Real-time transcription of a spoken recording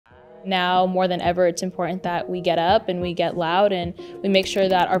Now, more than ever, it's important that we get up and we get loud and we make sure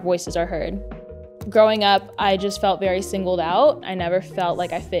that our voices are heard. Growing up, I just felt very singled out. I never felt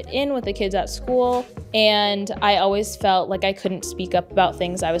like I fit in with the kids at school, and I always felt like I couldn't speak up about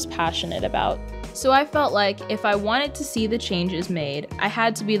things I was passionate about. So I felt like if I wanted to see the changes made, I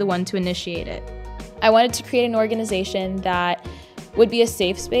had to be the one to initiate it. I wanted to create an organization that would be a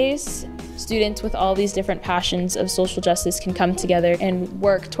safe space. Students with all these different passions of social justice can come together and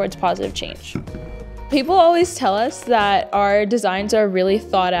work towards positive change. People always tell us that our designs are really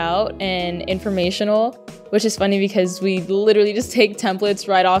thought out and informational, which is funny because we literally just take templates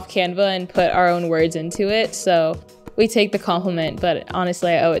right off Canva and put our own words into it. So we take the compliment, but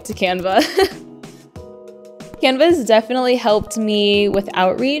honestly, I owe it to Canva. Canva has definitely helped me with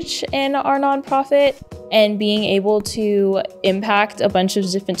outreach in our nonprofit and being able to impact a bunch of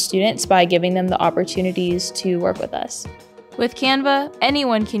different students by giving them the opportunities to work with us. With Canva,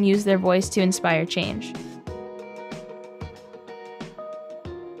 anyone can use their voice to inspire change.